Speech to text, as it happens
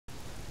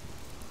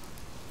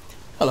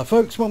Hello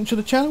folks, welcome to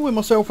the channel with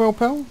myself, El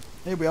Pal.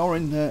 Here we are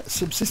in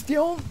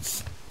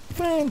Subsistence.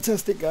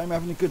 Fantastic game,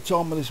 having a good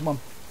time with this one.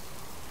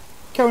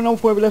 Carrying on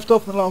where we left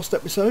off in the last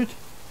episode.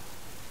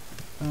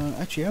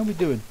 Actually, how are we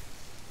doing?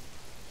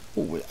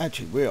 Oh,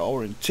 actually we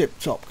are in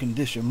tip-top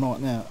condition right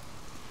now.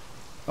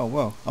 Oh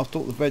well, I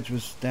thought the veg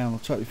was down. I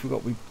totally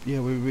forgot. We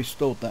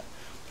restored that.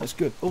 That's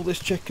good. Oh, let's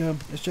check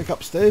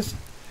upstairs.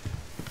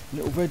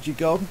 Little veggie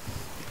garden.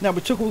 Now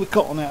we took all the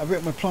cotton out of it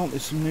and we planted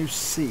some new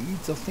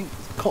seeds. I think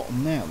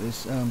cotton now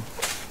there's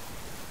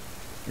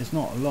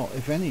not a lot,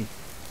 if any.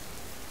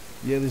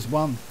 Yeah, there's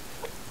one.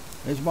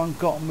 There's one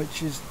cotton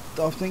which is,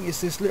 I think it's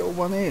this little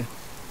one here.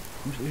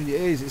 It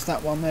is. It's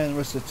that one there, and the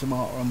rest of the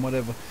tomato and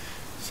whatever.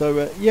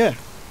 So yeah,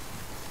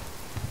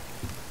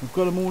 we've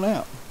got them all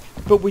out.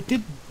 But we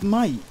did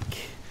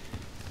make,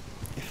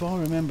 if I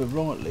remember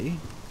rightly,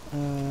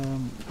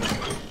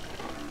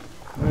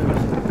 where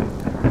is it?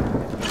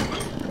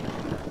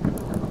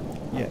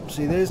 Yeah,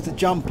 see there's the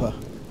jumper,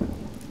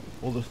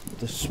 or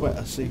the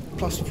sweater, see,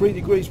 plus 3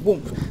 degrees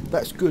warmth.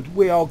 That's good.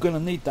 We are going to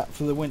need that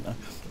for the winter.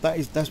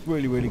 That's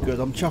really good.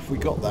 I'm chuffed we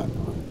got that.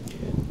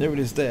 There it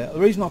is there. The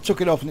reason I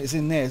took it off and it's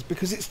in there is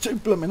because it's too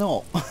blooming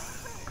hot.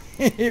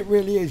 It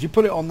really is. You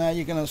put it on there,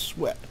 you're going to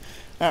sweat.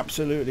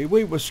 Absolutely.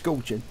 We were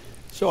scorching,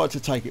 so I had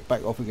to take it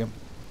back off again.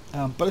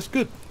 But it's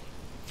good.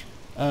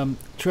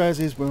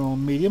 Trousers were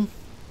on medium.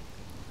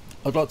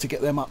 I'd like to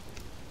get them up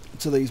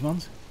to these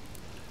ones.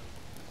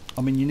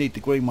 I mean, you need the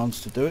green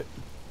ones to do it,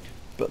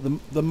 but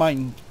the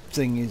main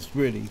thing is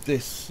really,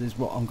 this is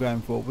what I'm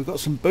going for. We've got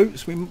some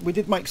boots. We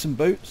did make some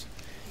boots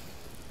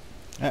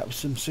out of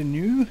some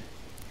sinew,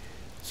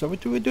 so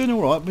we're doing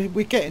all right.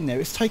 We're getting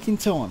there. It's taking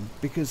time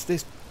because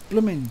this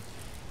blooming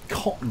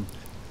cotton,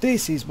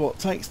 this is what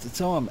takes the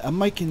time, and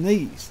making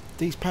these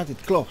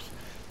padded cloths,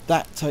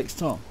 that takes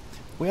time.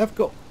 We have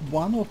got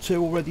 1 or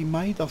 2 already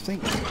made, I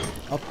think.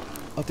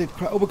 I did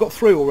crack. Oh, we've got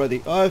 3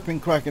 already. I've been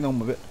cracking on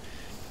with it.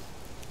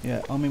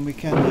 Yeah, I mean we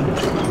can.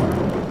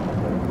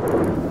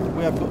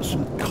 We have got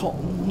some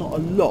cotton, not a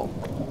lot.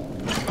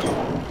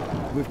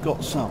 We've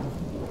got some.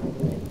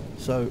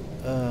 So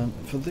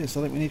for this,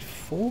 I think we need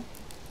 4.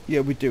 Yeah,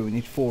 we do. We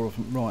need 4 of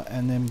them, right?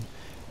 And then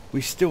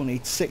we still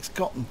need 6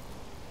 cotton.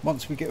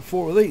 Once we get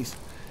 4 of these,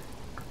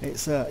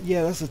 it's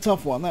yeah, that's a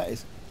tough one. That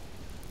is.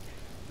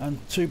 And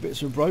 2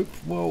 bits of rope.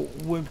 Well,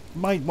 we've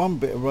made 1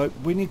 bit of rope.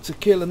 We need to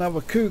kill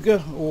another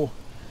cougar or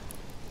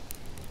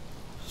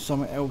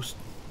something else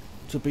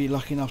to be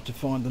lucky enough to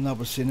find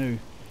another sinew,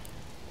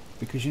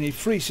 because you need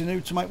 3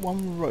 sinew to make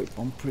 1 rope,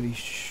 I'm pretty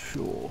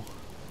sure.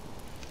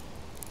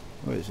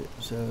 Where is it?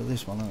 So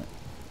this one, isn't it?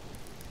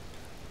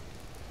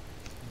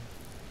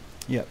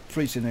 Yeah,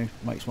 3 sinew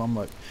makes 1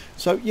 rope.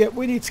 So yeah,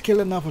 we need to kill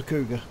another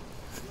cougar.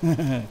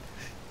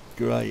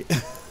 Great.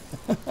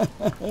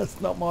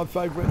 That's not my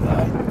favourite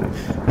name.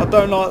 I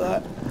don't like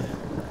that.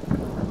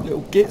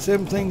 Little gits,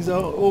 them things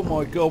are, oh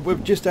my god,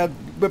 we've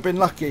been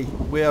lucky.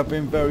 We have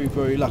been very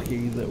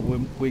lucky that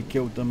we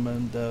killed them,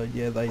 and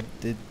yeah, they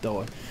did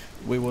die.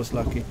 We was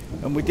lucky,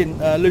 and we didn't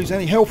lose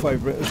any health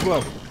over it as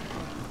well.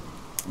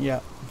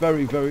 Yeah,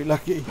 very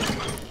lucky.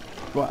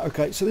 Right,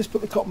 okay, so let's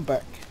put the cotton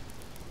back.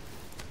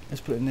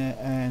 Let's put it in there,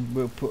 and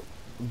we'll put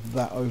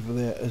that over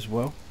there as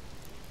well.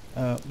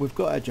 We've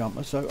got our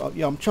jumper, so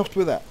yeah, I'm chuffed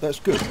with that.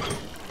 That's good.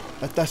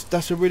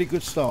 That's a really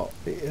good start.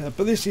 But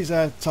this is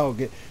our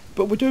target.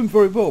 But we're doing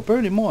very well.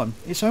 Bearing in mind,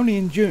 it's only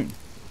in June.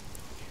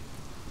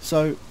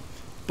 So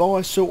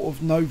by sort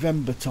of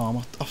November time,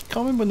 I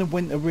can't remember when the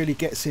winter really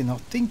gets in. I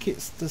think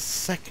it's the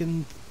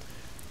 2nd.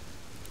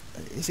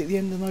 Is it the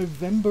end of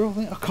November? I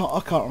think I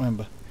can't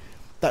remember.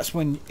 That's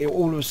when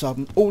all of a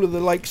sudden all of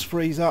the lakes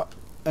freeze up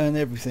and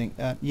everything.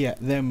 Yeah,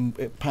 then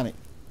panic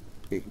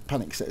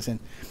sets in.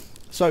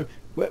 So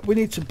we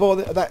need to buy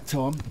at that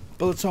time.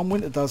 By the time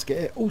winter does get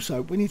here,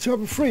 also we need to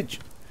have a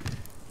fridge.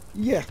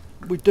 Yeah,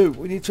 we do.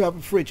 We need to have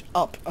a fridge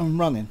up and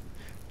running.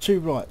 Too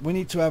right. We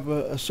need to have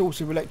a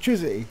source of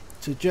electricity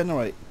to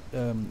generate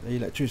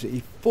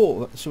electricity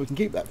for that, so we can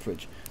keep that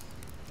fridge.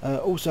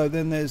 Also,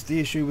 then there's the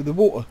issue with the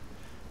water.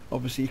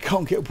 Obviously, you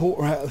can't get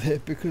water out of there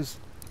because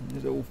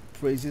it all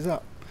freezes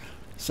up.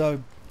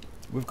 So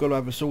we've got to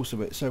have a source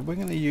of it. So we're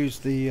going to use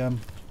the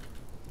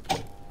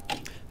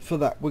for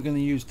that. We're going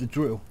to use the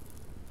drill.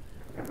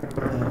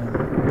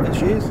 There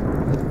she is.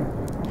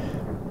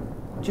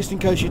 Just in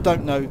case you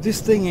don't know, this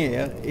thing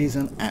here is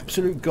an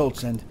absolute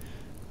godsend.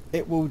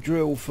 It will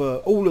drill for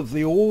all of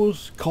the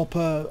ores,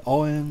 copper,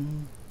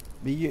 iron.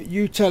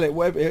 You tell it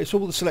whatever. It's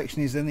all the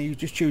selection is. Then you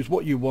just choose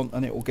what you want,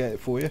 and it will get it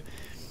for you.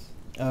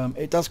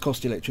 It does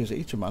cost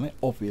electricity to run it,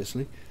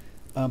 obviously,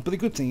 but the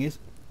good thing is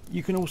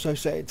you can also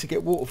set it to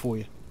get water for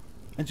you,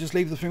 and just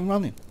leave the thing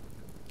running.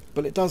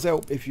 But it does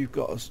help if you've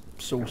got a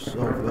source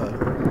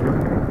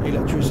of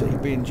electricity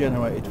being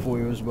generated for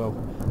you as well.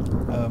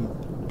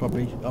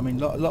 Probably, I mean,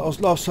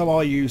 last time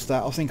I used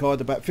that, I think I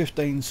had about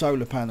 15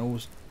 solar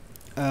panels,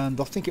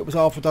 and I think it was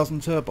half a dozen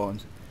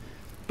turbines.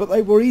 But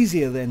they were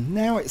easier then.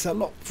 Now it's a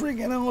lot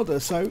friggin' harder.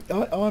 So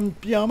I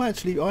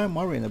am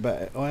worrying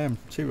about it. I am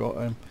too right.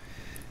 I am.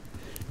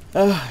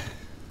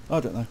 I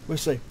don't know. We'll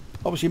see.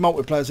 Obviously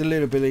multiplayer's a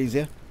little bit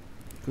easier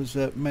because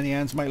many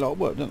hands make a lot of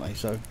work, don't they?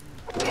 So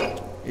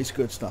it's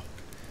good stuff.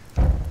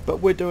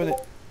 But we're doing it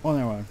on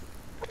our own.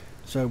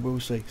 So we'll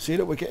see. See,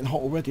 look, we're getting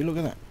hot already. Look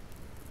at that.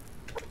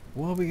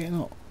 Why are we getting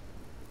hot?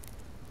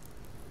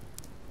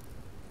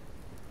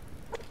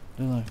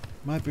 Don't know.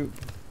 Maybe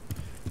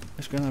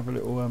let's go and have a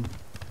little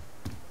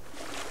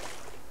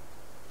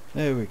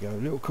there we go, a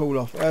little cool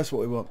off. That's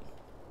what we want.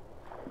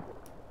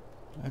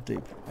 How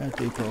deep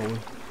are we?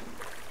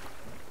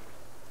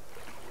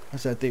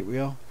 That's how deep we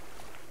are.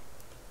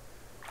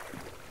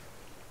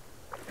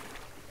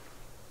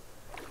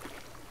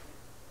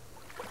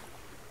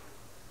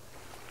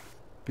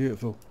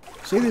 Beautiful.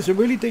 See, there's a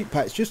really deep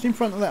patch just in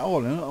front of that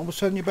island. I was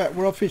telling you about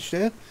where I fished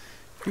there.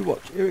 You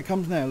watch. Here it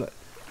comes now. Look.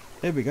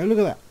 There we go. Look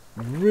at that.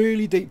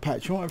 Really deep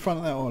patch right in front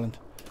of that island.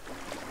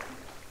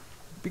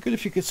 Be good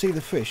if you could see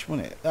the fish,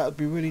 wouldn't it? That would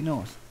be really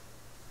nice.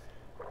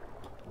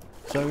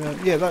 So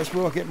yeah, that's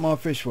where I get my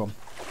fish from.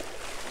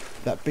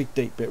 That big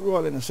deep bit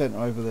right in the centre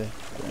over there.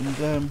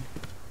 And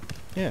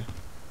yeah.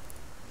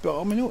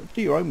 But I mean,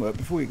 do your homework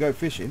before you go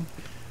fishing.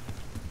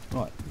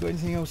 Right. Got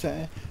anything else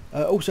out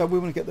there? Also, we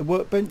want to get the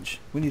workbench.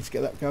 We need to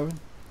get that going.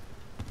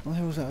 What the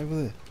hell is that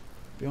over there?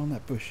 Behind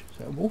that bush. Is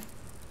that a wolf?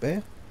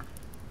 Bear?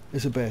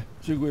 It's a bear.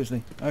 It's a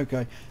grizzly.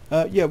 Okay.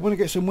 Yeah, want to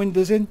get some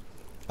windows in.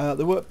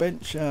 The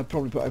workbench,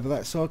 probably put over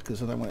that side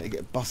because I don't want it to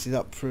get busted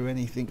up through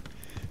anything.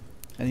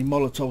 Any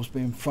Molotovs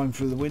being thrown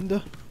through the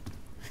window.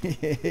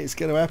 It's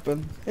going to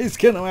happen. It's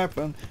going to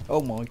happen.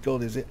 Oh my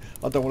God, is it?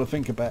 I don't want to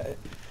think about it.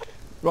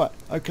 Right.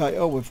 Okay.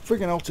 Oh, we're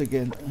friggin' hot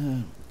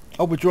again.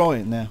 Oh, we're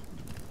drying now.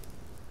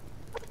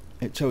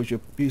 It tells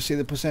you. You see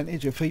the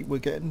percentage of heat we're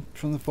getting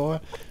from the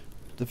fire.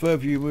 The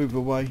further you move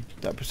away,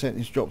 that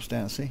percentage drops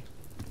down. See?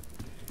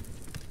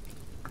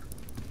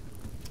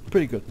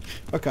 Pretty good.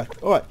 Okay.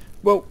 All right.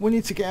 Well, we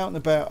need to get out and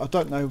about. I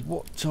don't know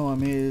what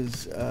time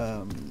is.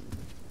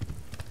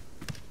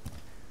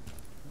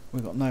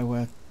 We've got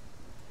nowhere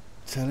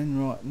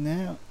telling right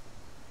now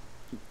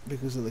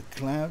because of the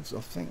clouds.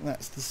 I think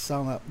that's the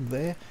sun up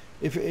there.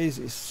 If it is,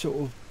 it's sort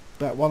of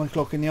about 1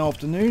 o'clock in the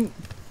afternoon.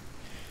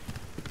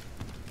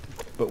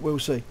 But we'll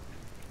see.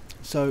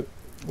 So,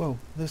 well,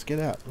 let's get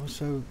out.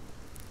 So,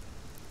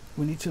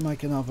 we need to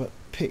make another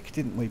pick,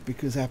 didn't we?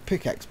 Because our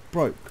pickaxe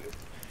broke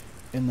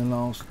in the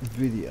last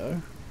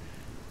video.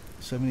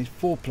 So we need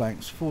 4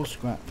 planks, 4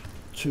 scrap,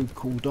 2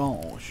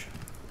 cordage.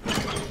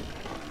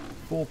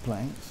 4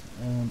 planks.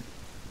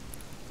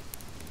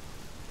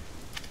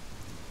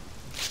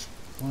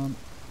 1,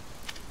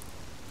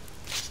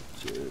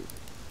 2,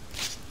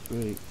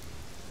 3,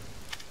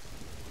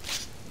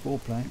 4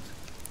 planks.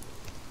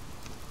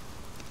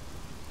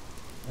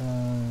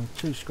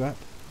 2 scrap.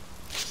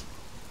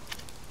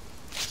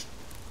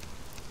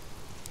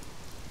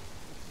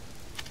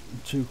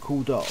 2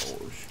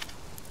 cordage.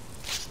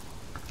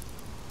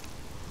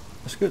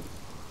 That's good.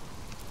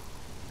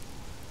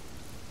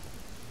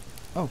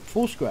 Oh,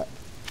 4 scrap.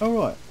 All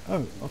right.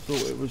 Oh, I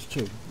thought it was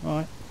 2. All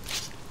right.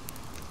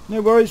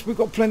 No worries. We've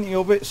got plenty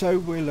of it, so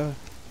we'll.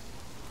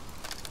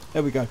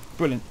 There we go.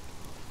 Brilliant.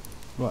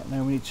 Right,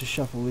 now we need to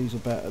shuffle these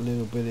about a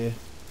little bit here.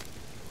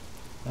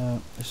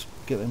 Let's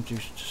get them to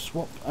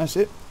swap. That's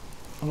it.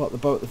 I like the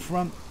bow at the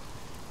front.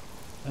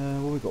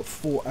 Well, we've got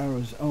 4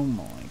 arrows. Oh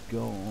my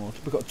God.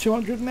 We've got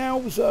 200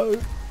 now, so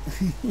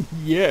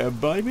yeah,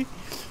 baby.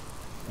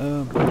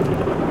 So,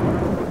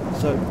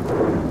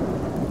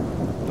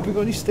 have we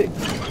got any sticks?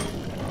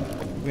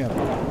 We haven't.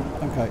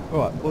 Okay,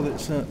 alright, well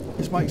let's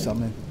make some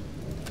then.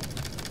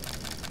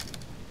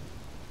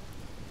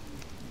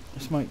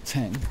 Let's make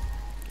 10.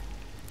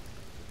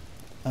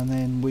 And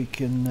then we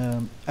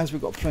can, as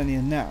we've got plenty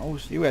of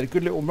nails, yeah, we had a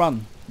good little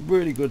run.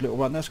 Really good little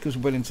run. That's because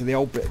we went into the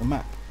old bit of the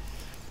map.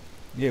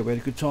 Yeah, we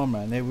had a good time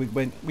around there.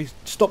 We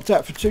stopped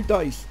out for 2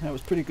 days. That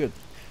was pretty good.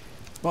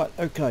 Right,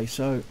 okay,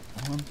 so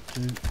 1,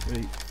 2,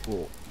 3,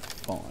 4,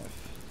 5.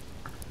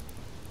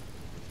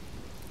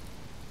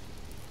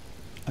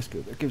 That's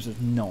good. That gives us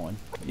 9.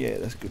 Yeah,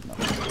 that's good enough.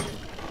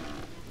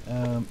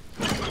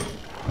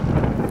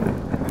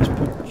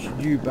 Let's put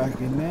you back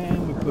in there.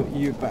 We put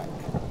you back.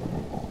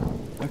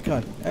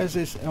 Okay, as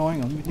this. Oh,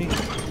 hang on. We need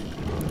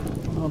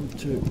 1,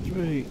 2,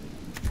 3.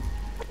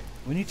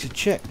 We need to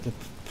check the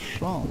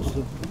plants.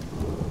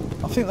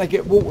 I think they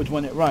get watered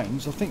when it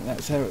rains. I think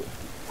that's how it.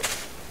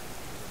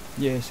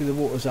 Yeah, see the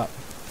water's up.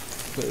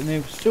 But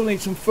they still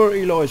need some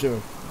fertiliser.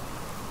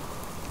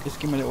 Just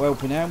give me a little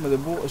helping hand with the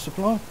water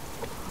supply.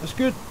 That's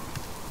good.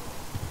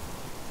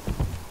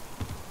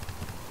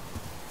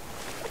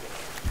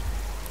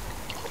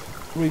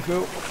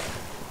 Refill.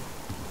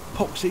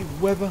 Epoxy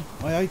weather.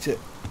 I hate it.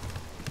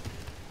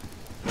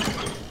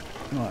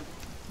 Right.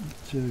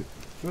 2,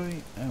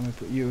 3, and we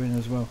put you in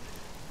as well.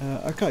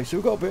 Okay, so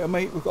we've got a bit of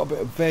meat, we've got a bit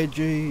of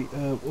veggie.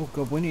 Oh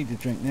God, we need a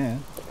drink now.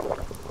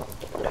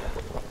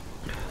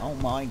 Oh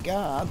my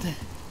God.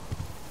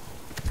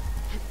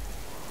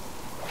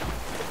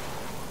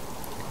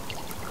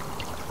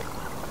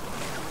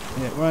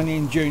 Yeah, we're only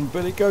in June,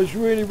 but it goes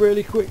really,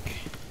 really quick.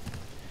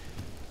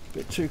 A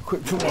bit too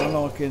quick for my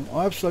liking.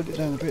 I have slowed it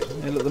down a bit.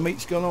 Yeah, look, the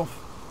meat's gone off.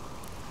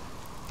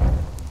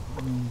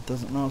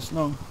 Doesn't last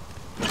long.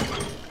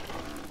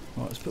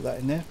 Right, let's put that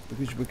in there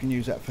because we can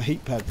use that for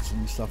heat pads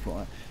and stuff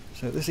like that.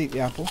 So let's eat the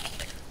apple.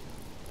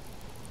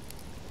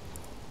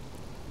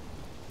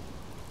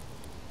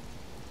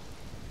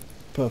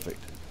 Perfect.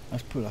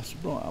 That's put us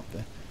right up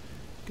there.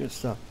 Good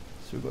stuff.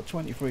 So we've got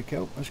 23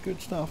 kelp. That's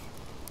good stuff.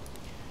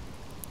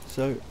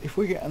 So if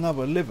we get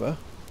another liver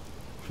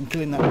from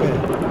killing that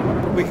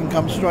bear, we can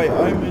come straight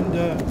home and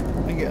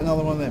get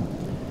another one of them.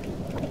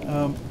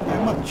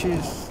 How much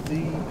is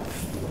the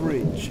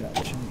fridge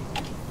actually?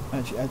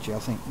 Actually, I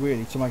think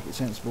really to make it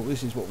sensible,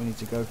 this is what we need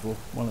to go for.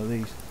 One of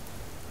these.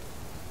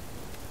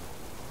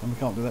 And we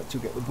can't do that till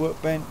we get the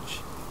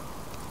workbench.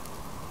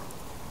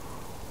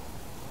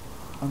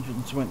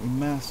 120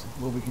 mass.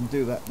 Well, we can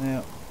do that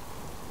now.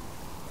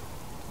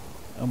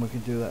 And we can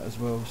do that as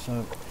well.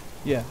 So,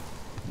 yeah.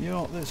 You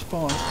know what, let's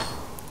fire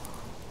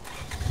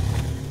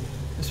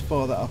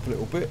that up a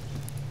little bit.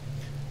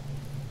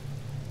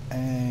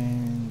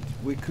 And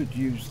we could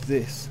use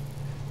this.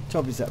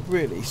 Trouble is that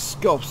really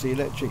scoffs the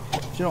electric. Do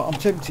you know what, I'm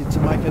tempted to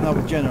make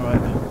another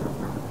generator.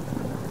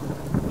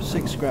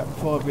 6 scrap,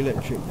 5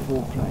 electric,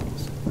 4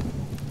 planks.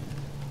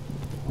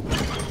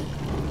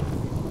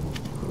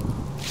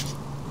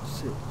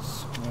 6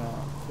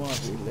 scrap,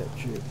 5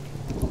 electric.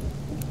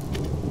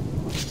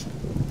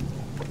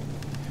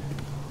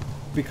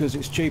 Because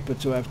it's cheaper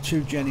to have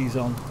 2 jennies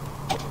on.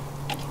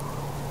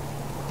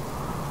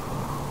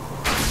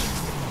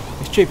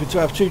 It's cheaper to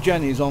have 2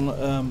 jennies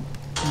on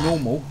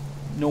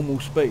normal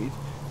speed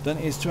than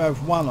it is to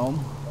have one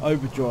on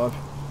overdrive.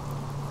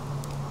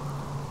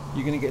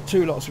 You're going to get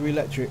 2 lots of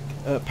electric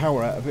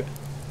power out of it,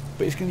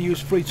 but it's going to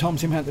use 3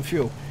 times the amount of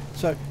fuel.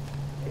 So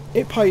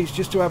it pays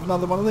just to have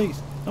another one of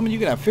these. I mean, you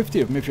can have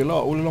 50 of them if you like,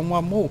 all along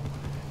one wall.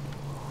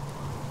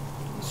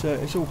 So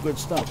it's all good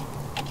stuff.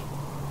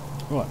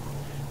 Right.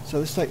 So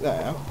let's take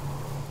that out,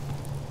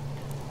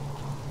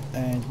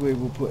 and we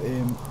will put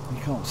in.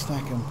 You can't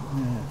stack them.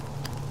 Yeah.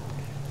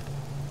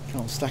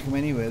 Can't stack them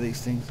anywhere.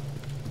 These things.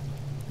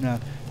 No.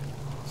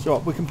 So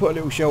we can put a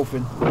little shelf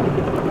in.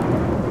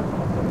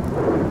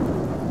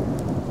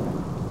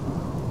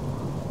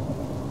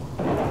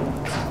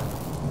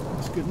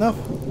 That's good enough.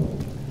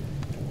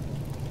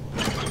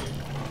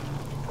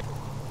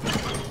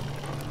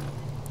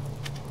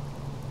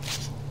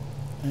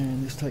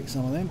 And let's take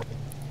some of them.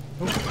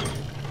 Oh.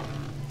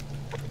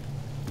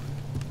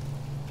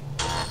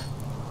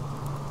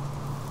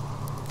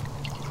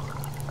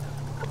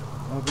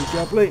 Lovely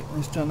jubbly.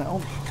 Let's turn that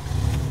on.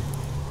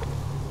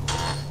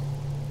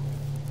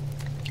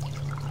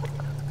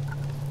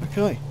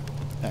 Okay,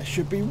 that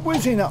should be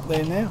whizzing up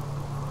there now.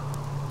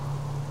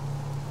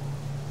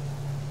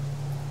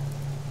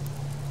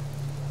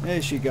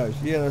 There she goes.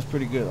 Yeah, that's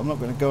pretty good. I'm not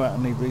going to go out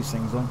and leave these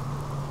things on.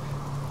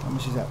 How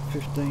much is that?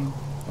 15?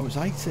 Oh, it's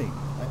 18.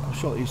 I'm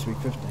sure it used to be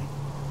 15.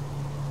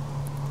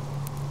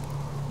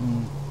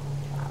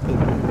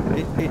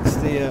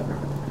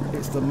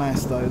 It's the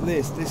mass though.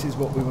 This is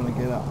what we want to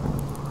get up.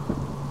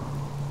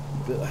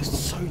 But that's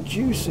so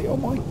juicy. Oh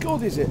my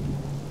god, is it?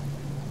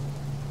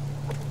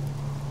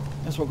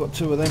 That's why I've got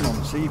 2 of them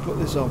on. So you put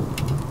this on.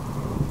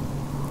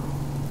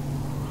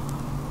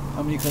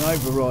 I mean, you can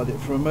override it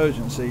for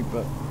emergency,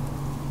 but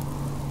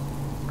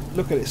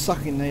look at it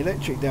sucking the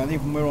electric down.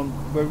 Even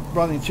we're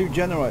running 2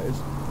 generators.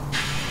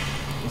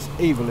 It's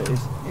evil. It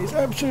is. It's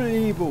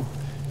absolutely evil.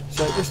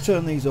 So let's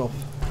turn these off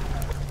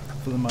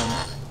for the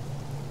moment.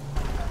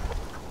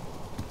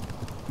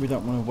 We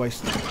don't want to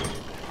waste it.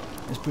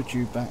 Let's put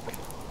you back.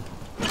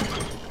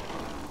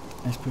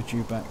 Let's put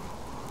you back.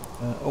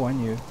 Oh,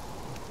 and you.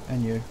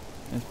 And you.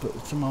 Let's put the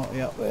tomato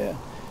up there.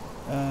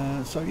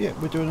 So yeah,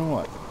 we're doing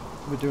alright.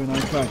 We're doing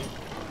okay.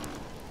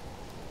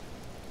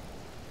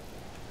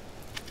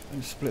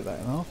 Let's split that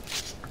in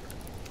half.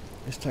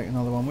 Let's take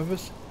another one with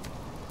us.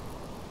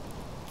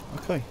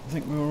 Okay, I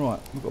think we're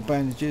alright. We've got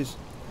bandages.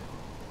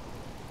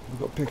 We've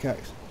got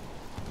pickaxe.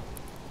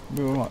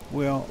 We're alright.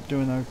 We are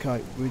doing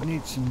okay. We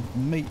need some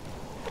meat.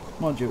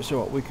 Mind you, it's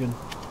alright. We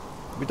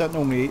don't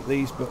normally eat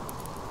these, but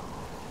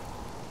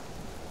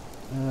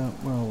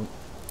well,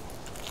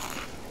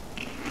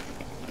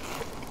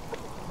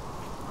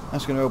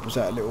 that's going to help us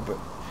out a little bit.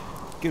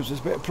 Gives us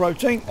a bit of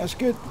protein. That's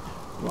good.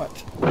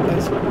 Right.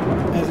 As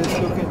it's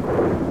looking.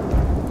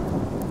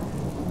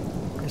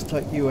 Let's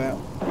take you out.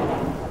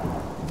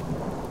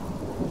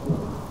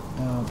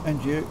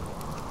 And you.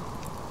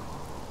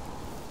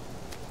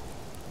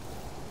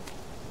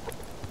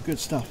 Good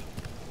stuff.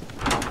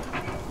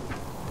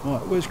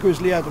 Right, where's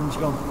Grizzly Adams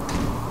gone?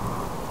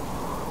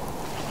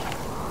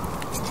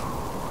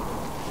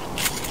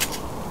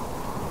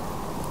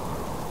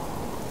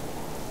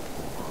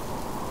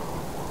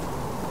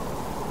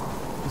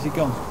 Is he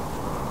gone?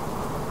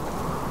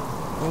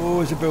 Oh,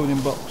 there's a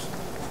building box.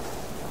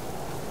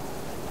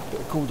 Bit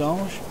of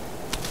cordage.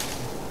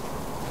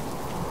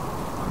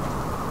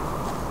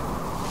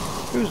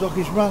 Feels like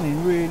he's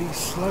running really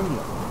slowly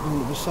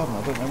all of a sudden.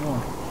 I don't know why.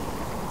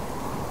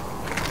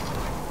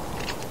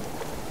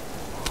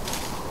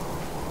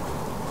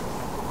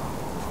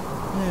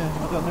 Yeah,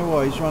 I don't know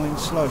why he's running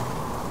slow.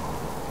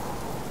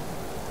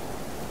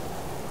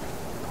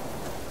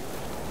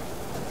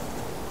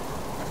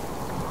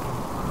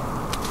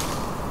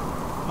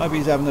 Maybe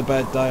he's having a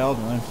bad day, I don't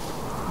know.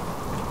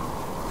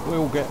 We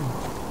all get them.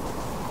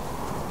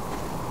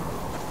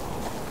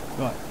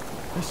 Right,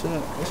 let's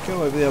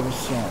go over the other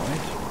side.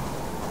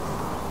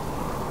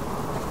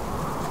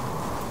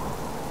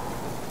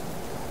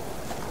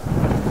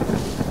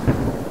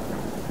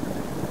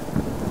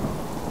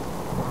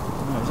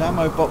 There's an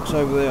ammo box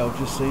over there I've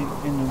just seen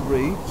in the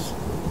reeds.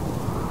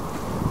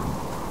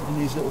 And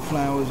these little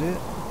flowers here.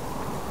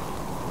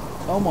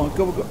 Oh my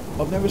god,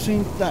 I've never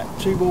seen that,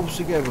 two wolves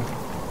together.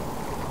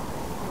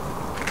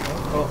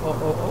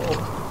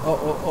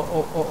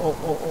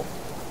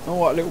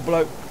 Alright, little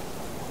bloke.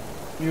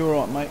 You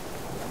alright, mate?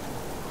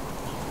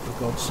 For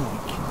God's sake.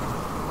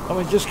 I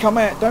mean, just come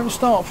out. Don't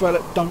start,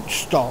 fella. Don't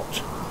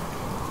start.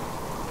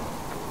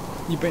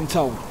 You've been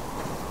told.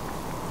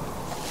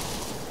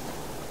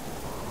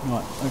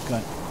 Right,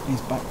 okay.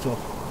 He's backed off.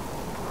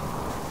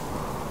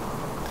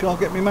 Can I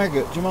get me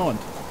maggot? Do you mind?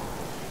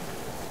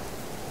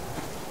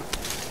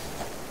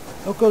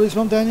 Oh god, there's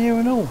one down here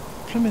and all.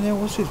 Flimming hell,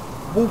 what's this?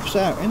 Wolf's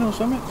out in or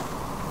something?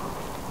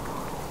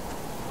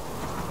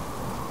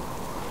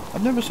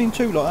 I've never seen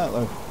two like that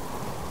though.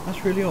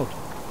 That's really odd.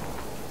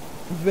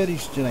 Very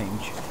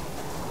strange.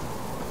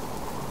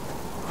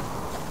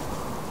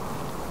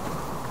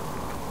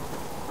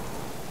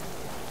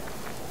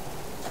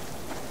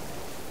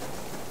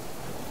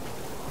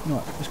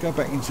 Right, let's go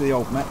back into the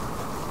old map.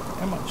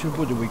 How much of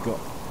wood have we got?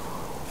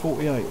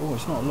 48. Oh,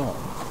 it's not a lot.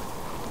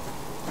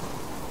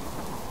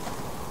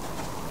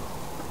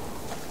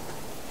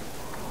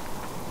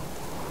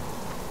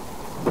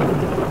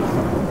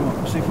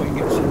 Right, see if we can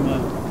get some.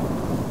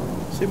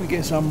 See if we can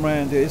get some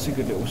round here. It's a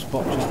good little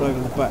spot just over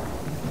the back.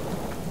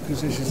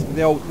 Because this is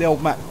the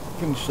old map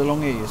finished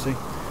along here, you see.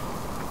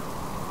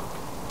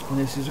 And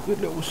this is a good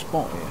little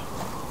spot here.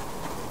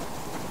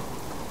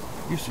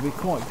 Used to be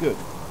quite good.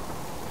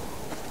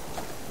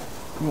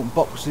 You want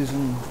boxes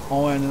and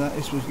iron and that,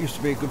 this used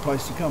to be a good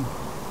place to come.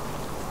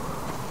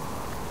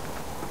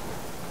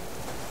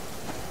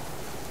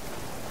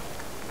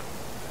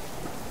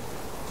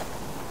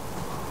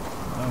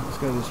 Let's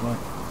go this way.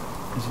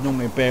 There's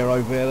normally a bear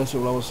over there, that's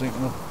all I was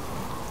thinking of.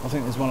 I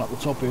think there's one up the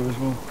top here as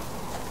well.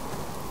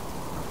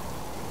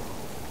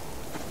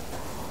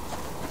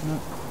 No.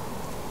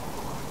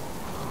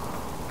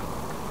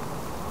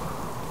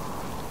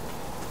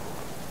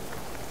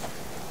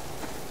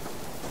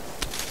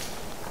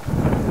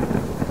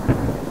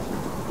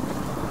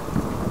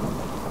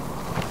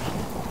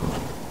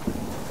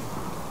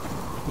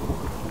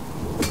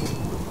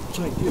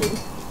 Take you.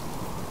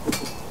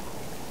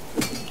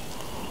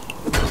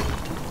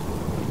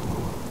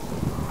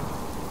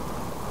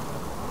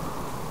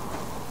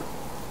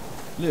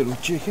 Little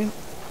chicken.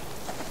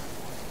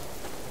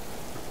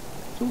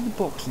 It's all the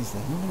boxes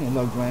then. I'm going to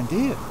load round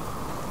here.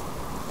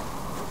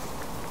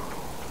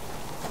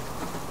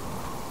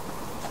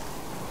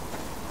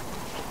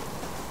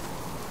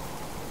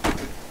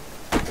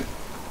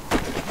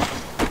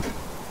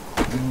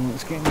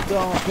 It's getting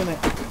dark, isn't it?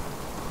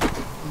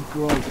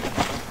 Great.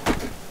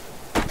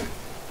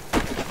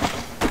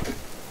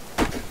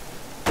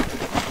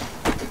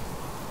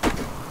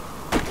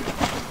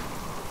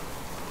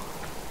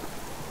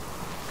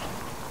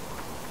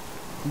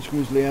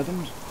 Grizzly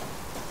Adams.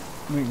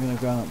 We ain't going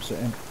to go and upset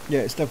him.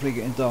 Yeah, it's definitely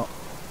getting dark.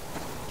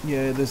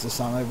 Yeah, there's the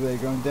sun over there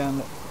going down.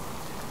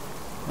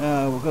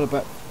 We've got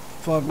about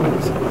 5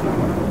 minutes.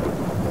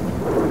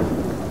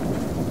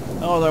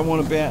 Oh, I don't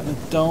want to be out in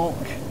the dark.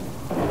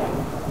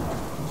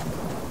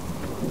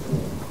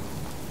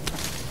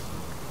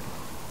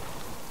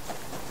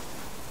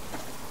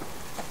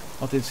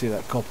 I did see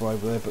that copper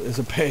over there, but there's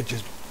a bear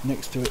just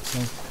next to it, so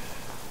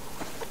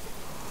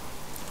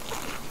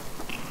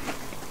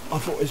I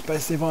thought it's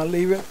best if I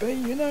leave it be,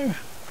 you know.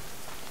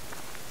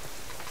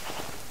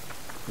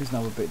 There's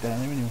another bit down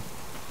there anyway.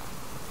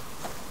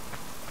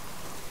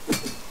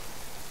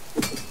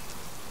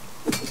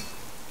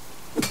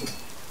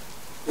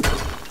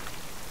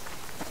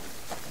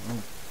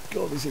 Oh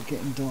God, is it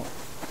getting dark.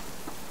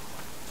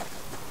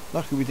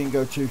 Lucky we didn't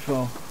go too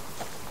far.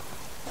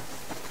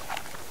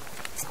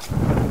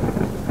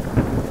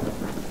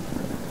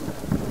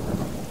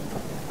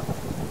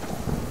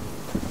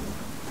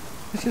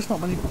 There's just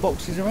not many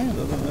boxes around.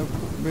 I don't know.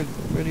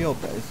 Really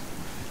odd that is.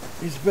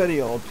 It's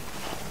very odd.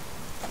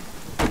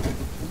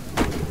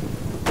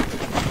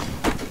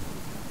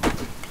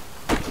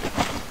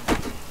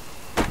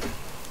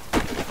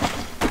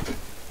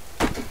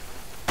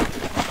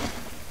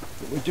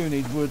 But we do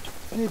need wood.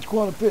 We need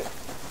quite a bit,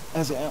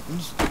 as it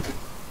happens.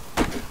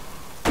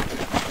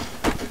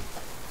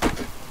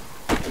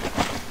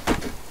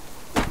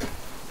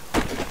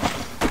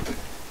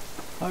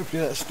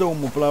 Hopefully that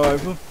storm will blow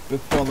over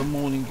before the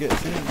morning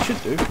gets in. It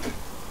should do.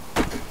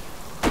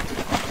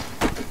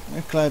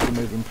 The clouds are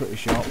moving pretty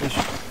sharpish.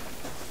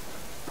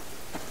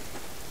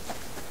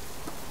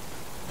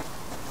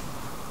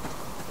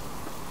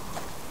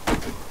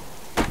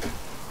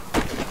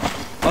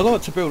 I'd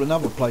like to build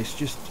another place.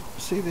 Just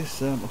see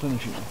this. I don't know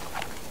if you know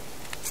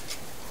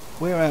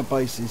where our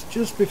base is.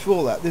 Just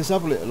before that, this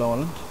other little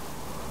island,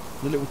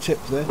 the little tip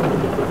there.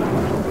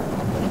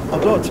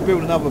 I'd like to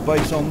build another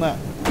base on that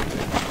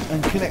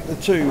and connect the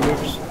two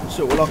with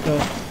sort of like a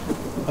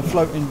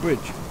floating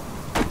bridge.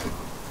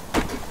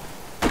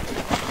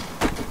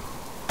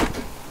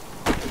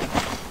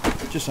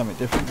 Just something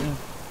different, yeah.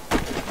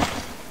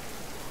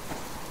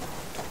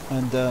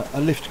 And a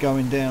lift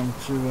going down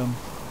to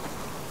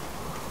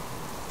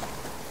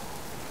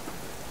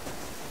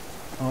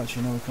oh,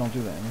 actually no, we can't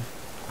do that anymore.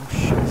 Oh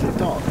shit, is it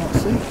dark? I can't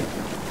see.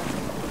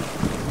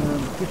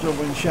 Good job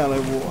we're in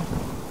shallow water.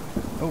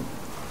 Oh,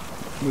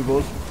 we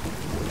was.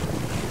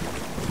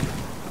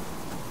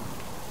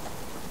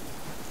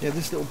 Yeah,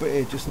 this little bit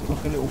here, just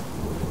like a little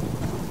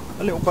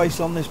base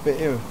on this bit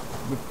here,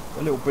 with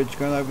a little bridge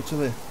going over to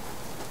there.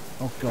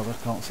 Oh god, I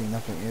can't see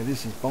nothing here.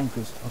 This is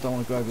bonkers. I don't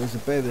want to go over. There's a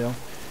bear there.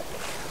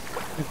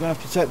 We're going to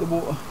have to take the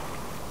water.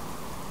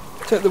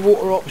 Take the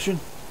water option.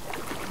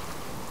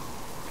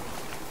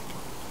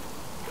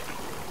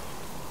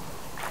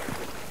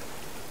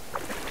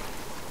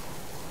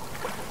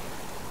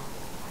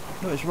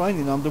 No, it's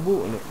raining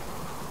underwater, look.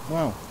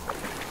 Wow.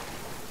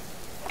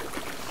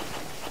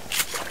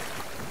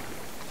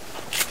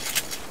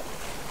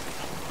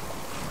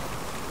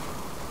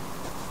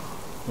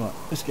 Right,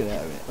 let's get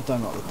out of it. I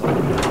don't like the dark.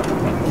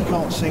 You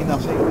can't see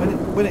nothing.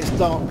 When it's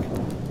dark,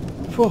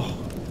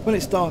 when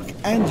it's dark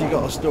and you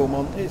got a storm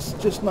on, it's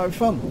just no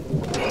fun.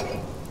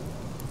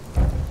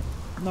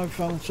 No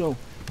fun at all.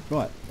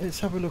 Right, let's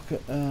have a look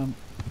at. Do you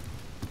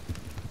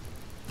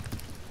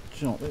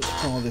know what, let's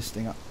fire this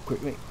thing up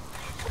quickly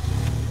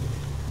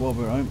while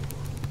we're home.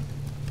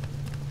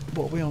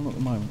 What are we on at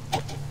the moment?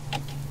 I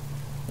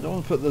don't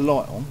want to put the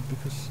light on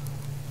because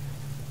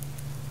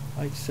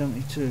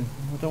 872.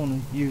 I don't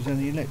want to use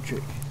any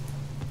electric.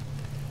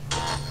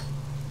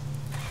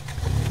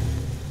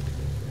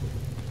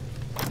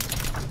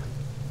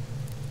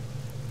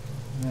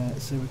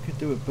 So we could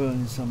do it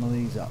burning some of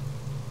these up.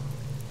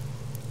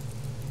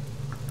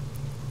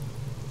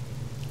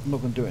 I'm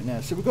not going to do it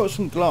now. So we've got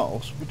some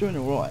glass. We're doing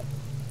all right.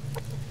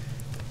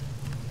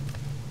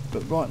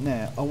 But right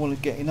now, I want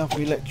to get enough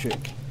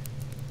electric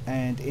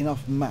and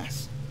enough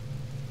mass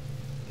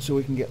so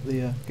we can get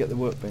the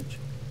workbench.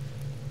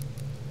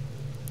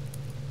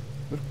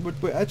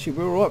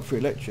 We're all right for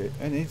electric,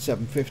 and it's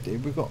 750.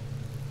 We've got,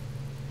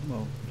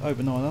 well,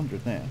 over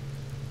 900 now.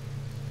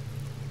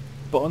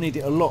 But I need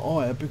it a lot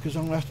higher because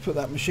I'm going to have to put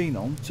that machine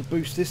on to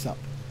boost this up.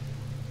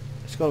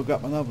 It's got to go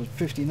up another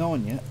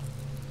 59 yet.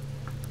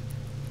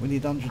 We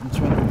need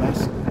 120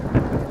 mass.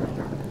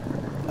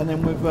 And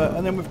then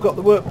we've got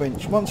the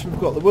workbench. Once we've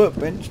got the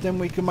workbench, then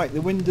we can make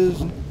the windows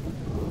and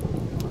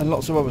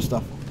lots of other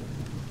stuff.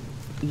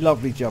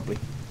 Lovely jubbly.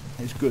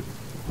 It's good.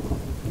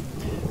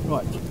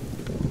 Right.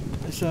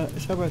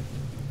 Let's have a.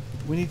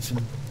 We need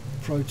some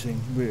protein,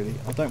 really.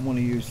 I don't want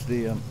to use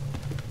the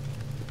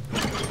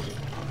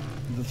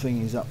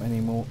thingies up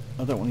anymore.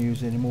 I don't want to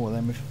use any more of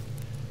them.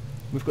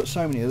 We've got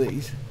so many of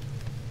these.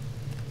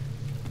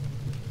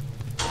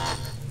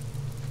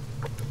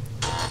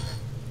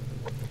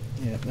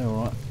 Yeah, they're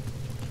alright.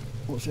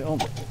 What's it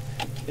on?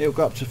 It'll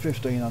go up to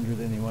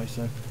 1500 anyway,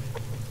 so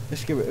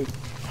let's give it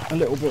a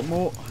little bit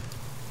more.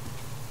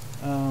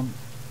 I'll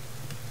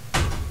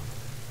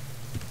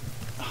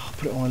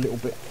put it on a little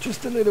bit,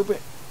 just a little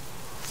bit.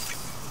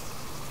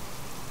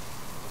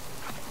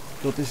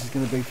 God, this is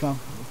going to be fun.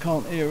 I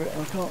can't hear it,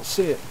 I can't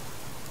see it.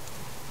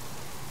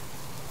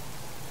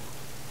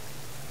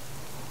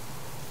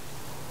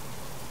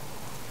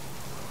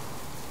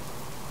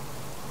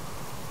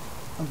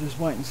 I'm just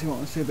waiting to see what I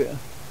can see a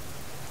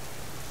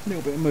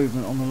little bit of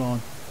movement on the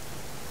line.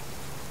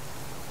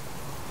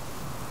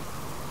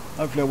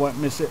 Hopefully I won't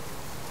miss it.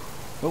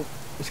 Oh,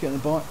 it's getting a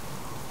bite.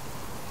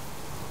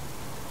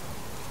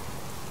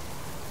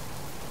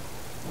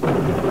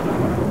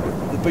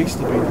 The beast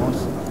would be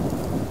nice.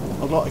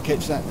 I'd like to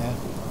catch that now.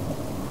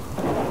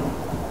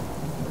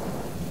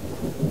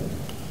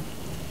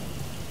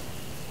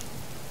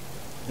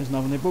 There's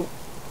another nibble.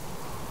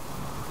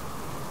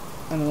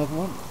 And another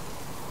one.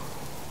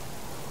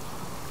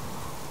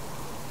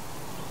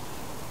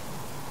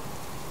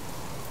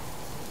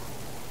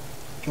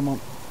 Come on.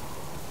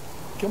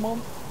 Come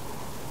on.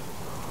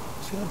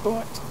 It's going to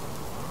bite.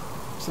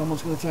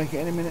 Someone's going to take it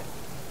any minute.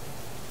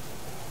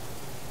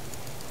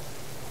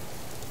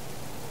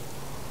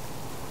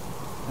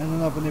 And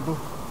another nibble.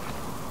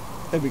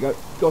 There we go.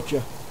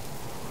 Gotcha.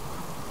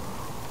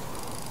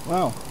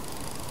 Wow.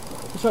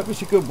 Let's hope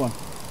it's a good one.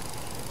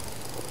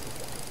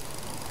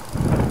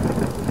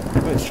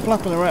 But it's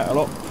flapping around a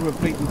lot for a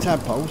bleeding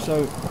tadpole,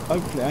 so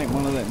hopefully it ain't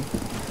one of them.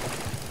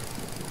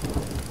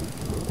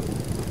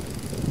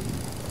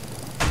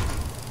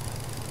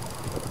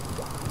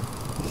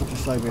 Let's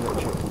just save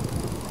electric.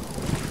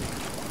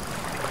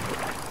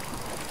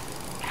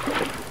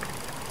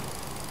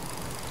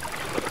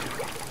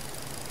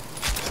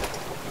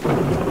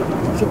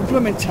 It's a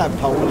blooming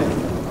tadpole, isn't it?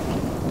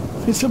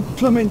 It's a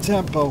blooming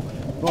tadpole.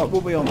 Right,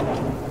 what are we on?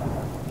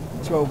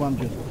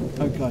 1200.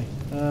 Okay.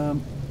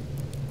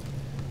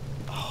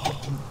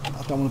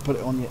 I don't want to put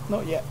it on yet.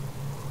 Not yet.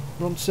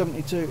 We're on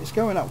 72. It's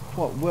going up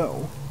quite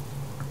well.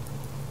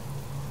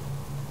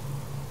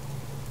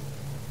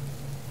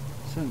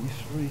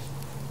 73.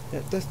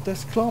 Yeah,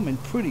 that's climbing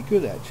pretty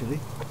good actually.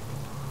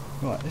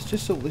 Right, let's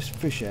just sort this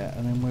fish out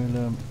and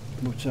then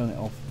we'll turn it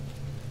off.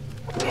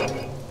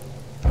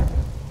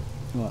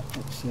 Right,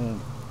 let's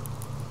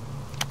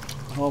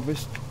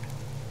harvest.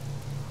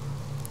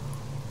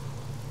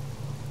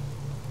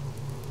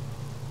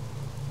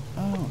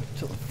 Oh, it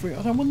took the frig.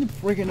 I don't want the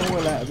friggin'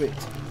 oil out of it.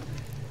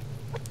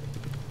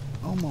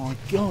 Oh my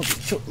god,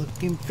 it took the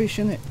fucking fish,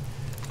 innit?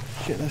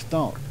 Shit, that's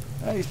dark.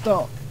 Hey, it's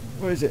dark.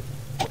 Where is it?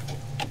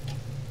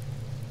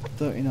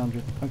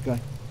 1300. Okay.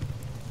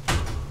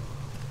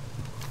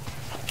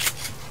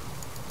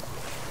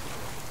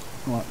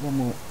 Right, one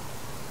more.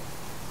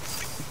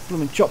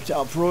 Blooming chopped it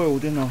up for oil,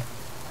 didn't I?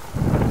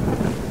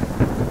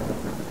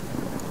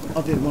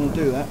 I didn't want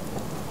to do that.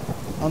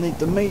 I need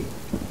the meat.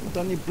 I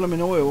don't need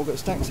blooming oil. I've got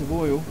stacks of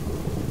oil.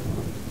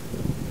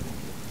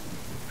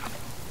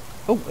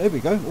 Oh, there we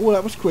go. Oh,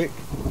 that was quick.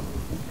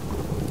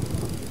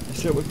 Let's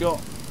see what we've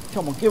got.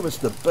 Come on, give us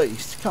the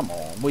beast. Come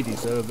on, we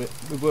deserve it.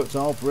 We've worked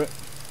hard for it.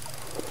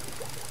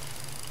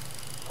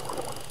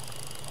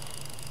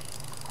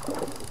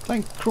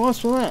 Thank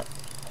Christ for that.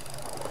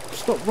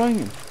 Stop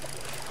raining.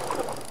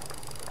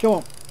 Come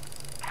on.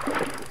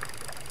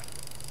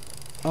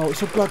 Oh,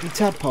 it's a bloody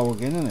tadpole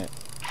again, isn't it?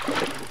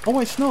 Oh,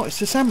 it's not.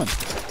 It's a salmon.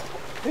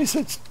 It's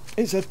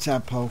a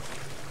tadpole.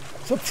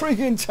 It's a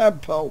friggin'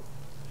 tadpole.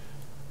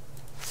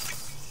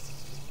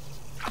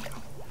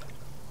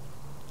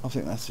 I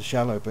think that's the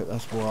shallow bit.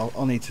 That's why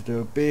I need to do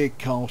a big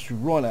cast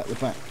right out the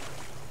back.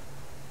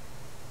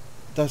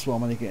 That's why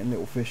I'm only getting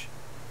little fish.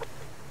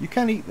 You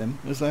can eat them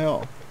as they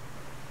are.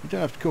 You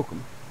don't have to cook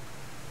them.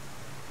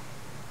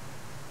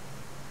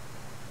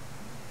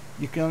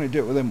 You can only do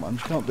it with them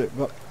ones. You can't do it.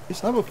 But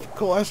it's another.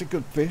 Cool, that's a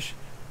good fish.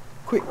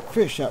 Quick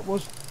fish that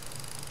was.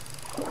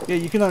 Yeah,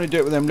 you can only do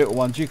it with them little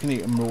ones. You can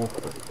eat them raw.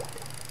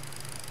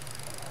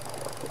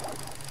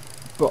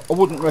 But I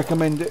wouldn't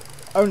recommend it.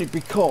 Only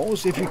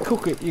because if you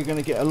cook it, you're going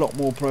to get a lot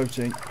more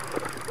protein.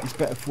 It's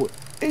better for it.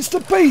 It's the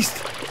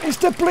beast! It's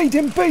the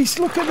bleeding beast!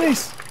 Look at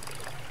this!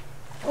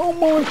 Oh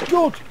my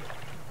god!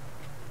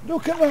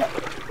 Look at that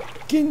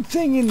fucking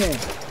thing in there!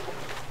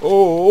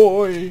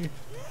 Oi!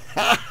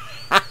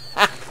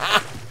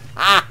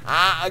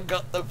 I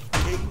got the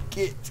fucking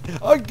kit!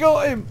 I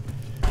got him!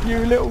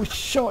 You little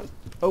shot!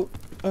 Oh,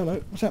 hello.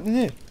 What's happening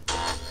here?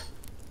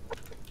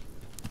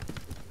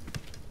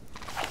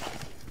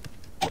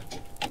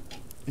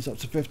 It's up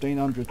to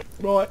 1500.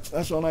 Right,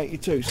 that's on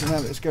 82. So now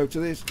let's go to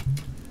this.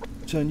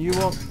 Turn you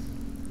on.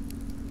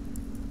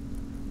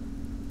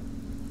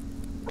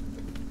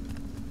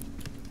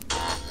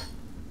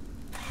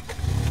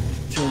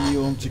 Turn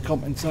you on to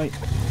compensate.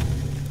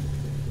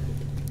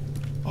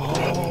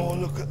 Oh,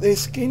 look at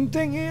this skin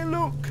thing here,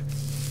 look.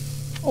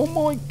 Oh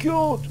my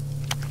god.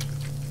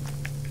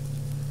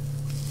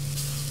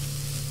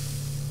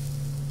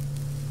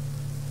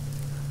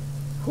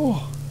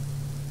 Oh.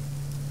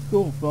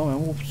 Oh,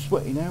 I'm all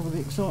sweaty now with the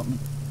excitement.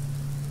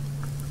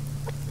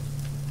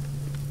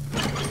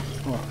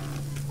 Right,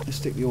 let's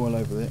stick the oil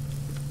over there.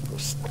 I've got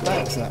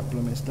stacks of that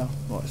blooming stuff.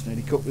 Right, it's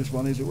nearly cooked. This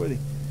one is already.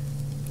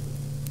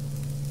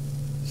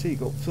 See, you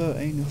got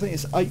 13. I think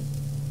it's 8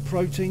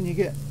 protein you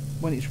get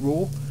when it's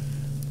raw,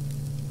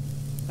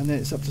 and then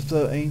it's up to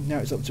 13. Now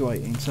it's up to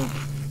 18. So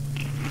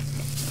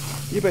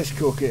you best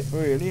cook it,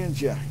 really,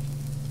 ain't you?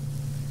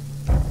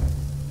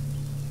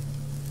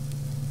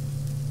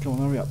 Come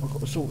on, hurry up. I've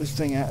got to sort this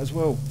thing out as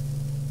well.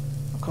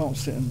 I can't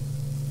sit and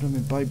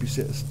blooming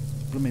babysit this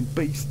blooming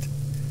beast.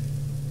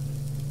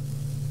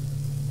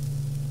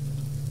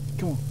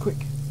 Come on, quick.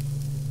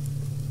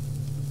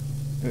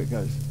 Here it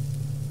goes.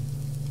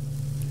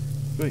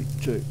 3,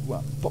 2,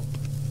 1, pop.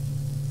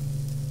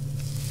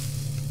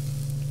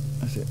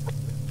 That's it.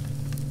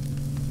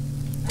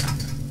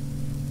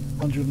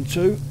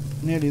 102,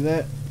 nearly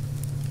there.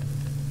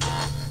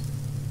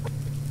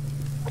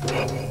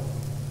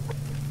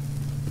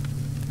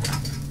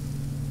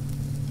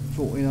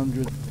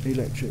 1400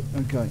 electric.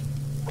 Okay.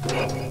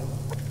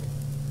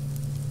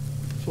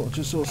 So I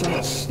just saw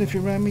something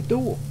sniffing around my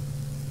door.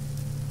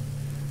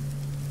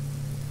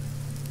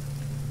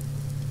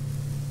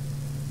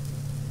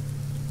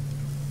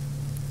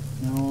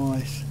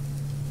 Nice.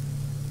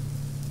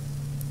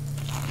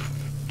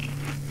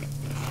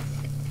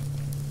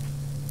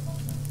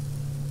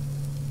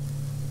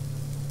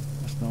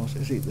 That's nice.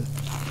 Let's eat the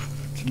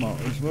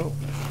tomato as well.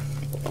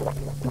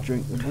 And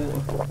drink the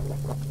water.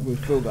 We'll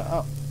fill that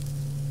up.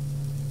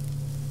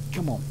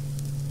 Come on.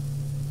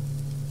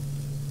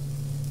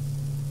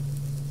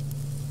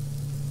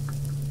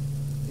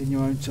 In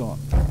your own time.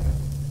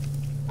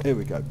 Here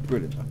we go.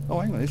 Brilliant. Oh,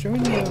 hang on. Is there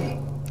any...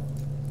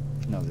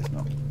 No, there's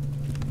not.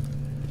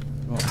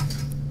 Right.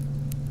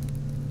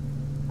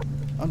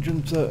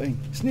 113.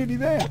 It's nearly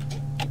there.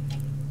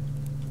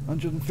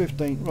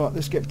 115. Right,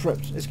 let's get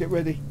prepped. Let's get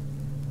ready.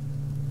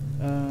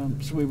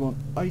 So we want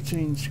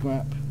 18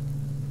 scrap.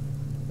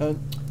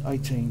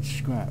 18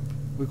 scrap.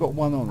 We've got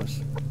one on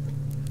us.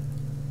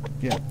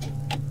 Yeah.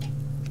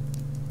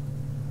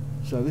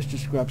 So let's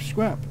just grab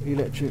scrap,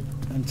 electric,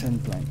 and 10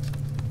 planks.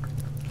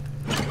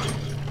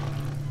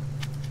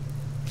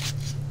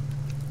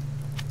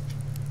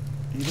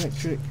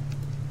 electric,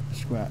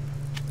 scrap,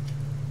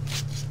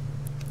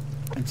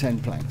 and 10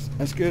 planks.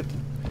 That's good.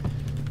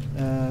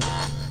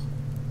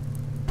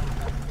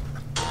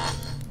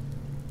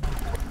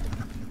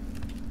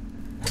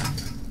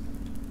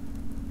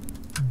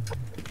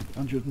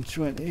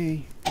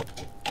 120.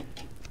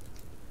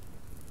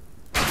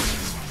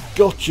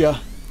 Gotcha.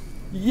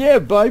 Yeah,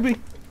 baby.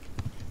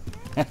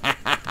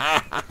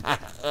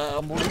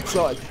 I'm all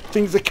excited.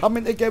 Things are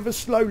coming together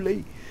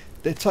slowly.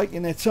 They're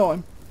taking their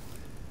time.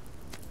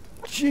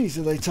 Jeez,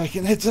 are they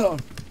taking their time?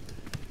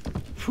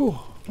 Whew.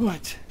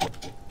 Right.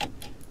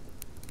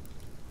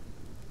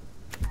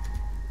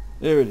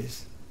 There it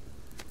is.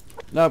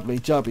 Lovely,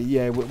 jubby.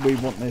 Yeah, we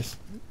want this.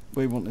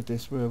 We wanted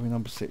this. Where are we?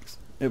 Number 6.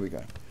 There we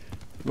go.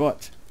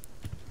 Right.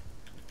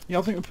 Yeah,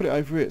 I think we'll put it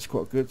over here. It's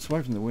quite good. It's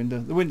away from the window.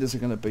 The windows are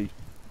going to be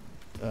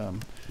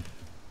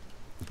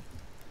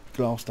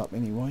glassed up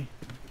anyway.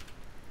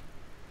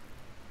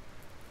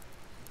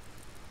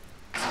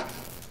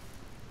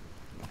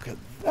 Look at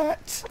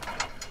that.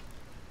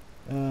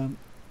 Look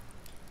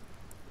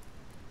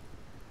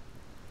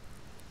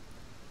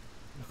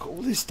at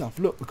all this stuff.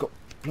 Look, we've got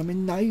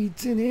blooming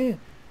nades in here.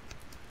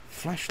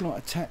 Flashlight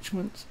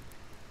attachments.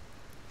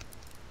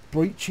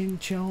 Breaching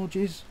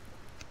charges.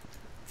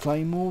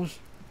 Claymores.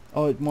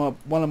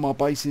 One of my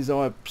bases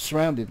I'm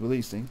surrounded with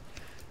these things.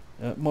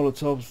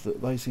 Molotovs that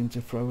they seem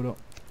to throw a lot.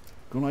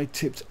 Grenade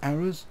tipped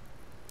arrows.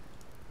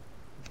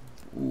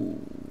 Ooh.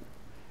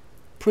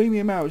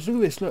 Premium arrows. Look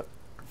at this. Look.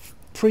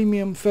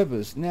 Premium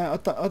feathers. Now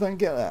I don't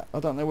get that.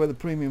 I don't know where the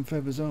premium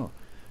feathers are.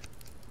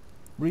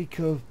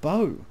 Recurve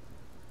bow.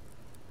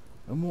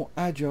 A more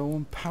agile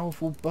and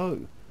powerful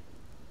bow.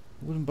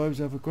 Wooden bows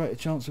have a greater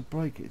chance of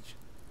breakage.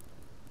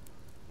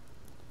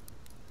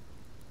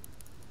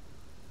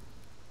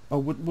 Oh,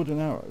 wooden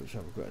arrows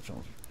have a greater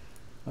chance.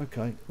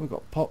 Okay, we've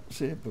got pots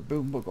here, but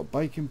we've got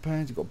baking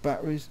pans, we've got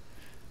batteries,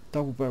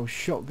 double barrel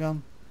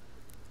shotgun,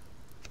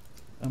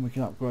 and we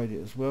can upgrade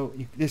it as well.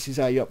 This is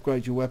how you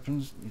upgrade your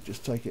weapons. You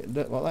just take it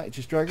like that, you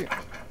just drag it,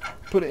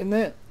 put it in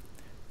there,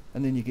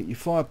 and then you get your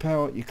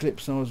firepower, your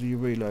clip size, or your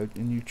reload,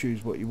 and you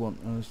choose what you want,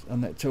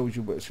 and that tells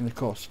you what it's going to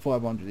cost.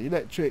 500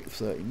 electric,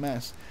 30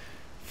 mass,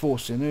 4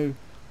 sinew,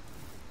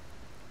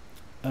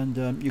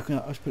 and you can.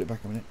 Let's put it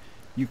back a minute.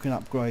 You can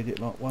upgrade it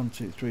like 1,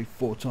 2, 3,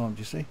 4 times.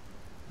 You see,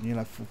 and you'll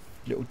have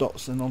little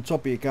dots, and on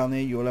top of your gun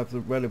here, you'll have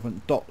the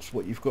relevant dots.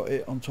 What you've got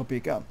it on top of your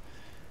gun,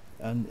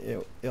 and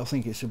I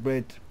think it's a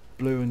red,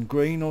 blue, and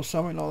green or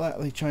something like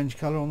that. They change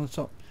colour on the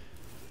top,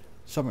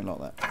 something like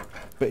that.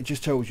 But it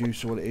just tells you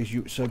what it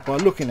is. So by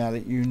looking at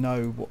it, you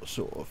know what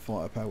sort of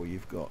firepower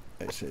you've got,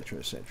 etc.,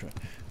 etc.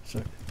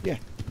 So yeah,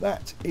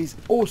 that is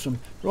awesome.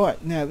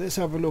 Right, now let's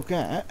have a look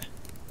at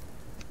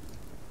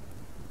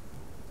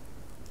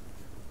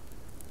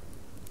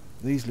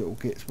these little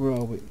kits. Where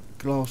are we?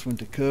 Glass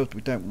window curved.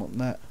 We don't want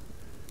that.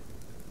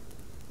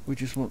 We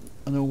just want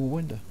a normal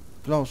window.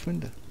 Glass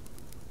window.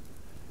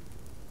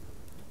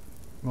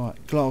 Right,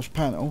 glass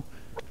panel,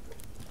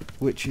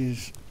 which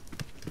is,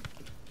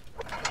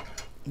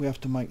 we have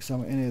to make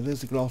something in here.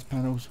 There's the glass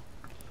panels,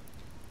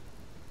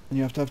 and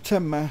you have to have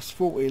 10 mass,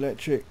 40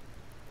 electric,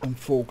 and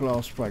 4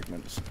 glass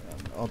fragments.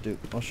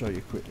 I'll show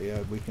you quickly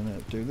how we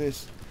can do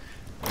this.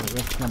 We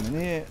have to come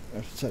in here. We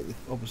have to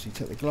obviously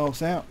take the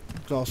glass out.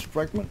 Glass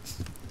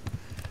fragments.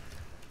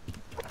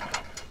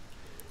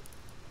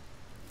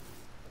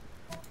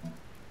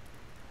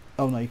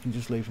 Oh no, you can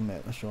just leave them there.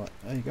 That's right.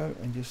 There you go,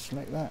 and just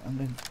select that, and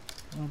then.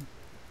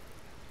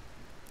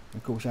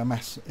 Of course, our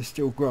mass is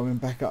still growing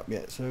back up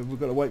yet, so we've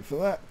got to wait for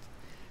that.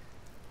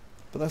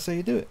 But that's how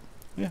you do it.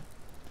 Yeah.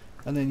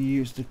 And then you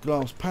use the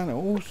glass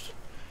panels.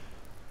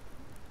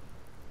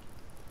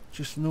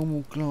 Just a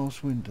normal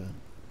glass window.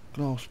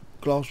 Glass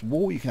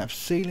wall. You can have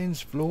ceilings,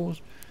 floors,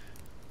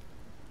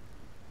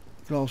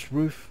 glass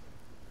roof.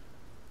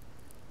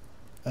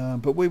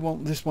 But we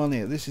want this one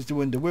here. This is the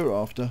window we're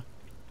after.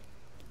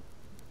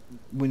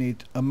 We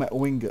need a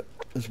metal ingot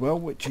as well,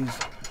 which is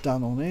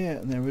done on here,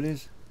 and there it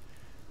is.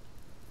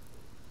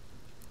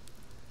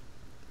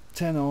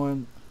 10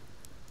 iron,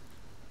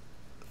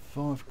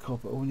 5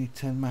 copper. Oh, we need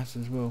 10 mass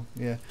as well.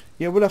 Yeah,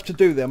 we'll have to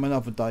do them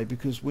another day,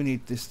 because we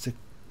need this to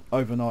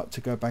overnight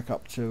to go back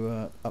up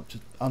to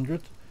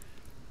 100.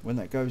 When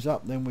that goes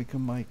up, then we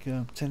can make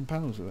 10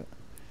 panels of it.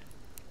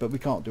 But we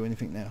can't do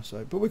anything now.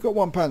 So, but we've got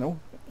 1 panel.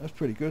 That's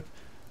pretty good.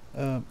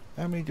 How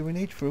many do we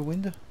need for a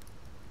window?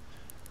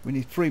 We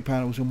need 3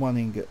 panels and 1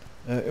 ingot.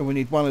 And we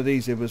need 1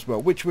 adhesive as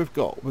well, which we've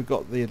got. We've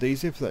got the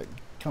adhesive that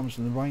comes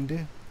from the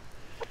reindeer.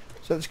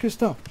 So that's good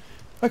stuff.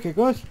 Okay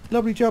guys,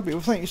 lovely job. Well,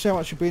 thank you so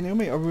much for being here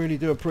with me. I really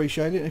do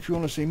appreciate it. And if you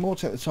want to see more,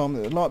 take the time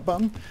to hit the like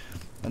button.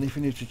 And if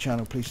you're new to the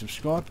channel, please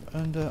subscribe.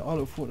 And I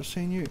look forward to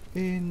seeing you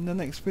in the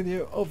next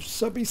video of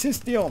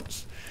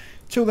Subsistence.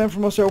 Till then,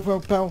 from myself,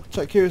 old pal,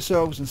 take care of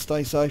yourselves and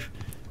stay safe.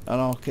 And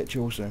I'll catch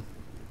you all soon.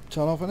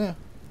 Ta-ra for now.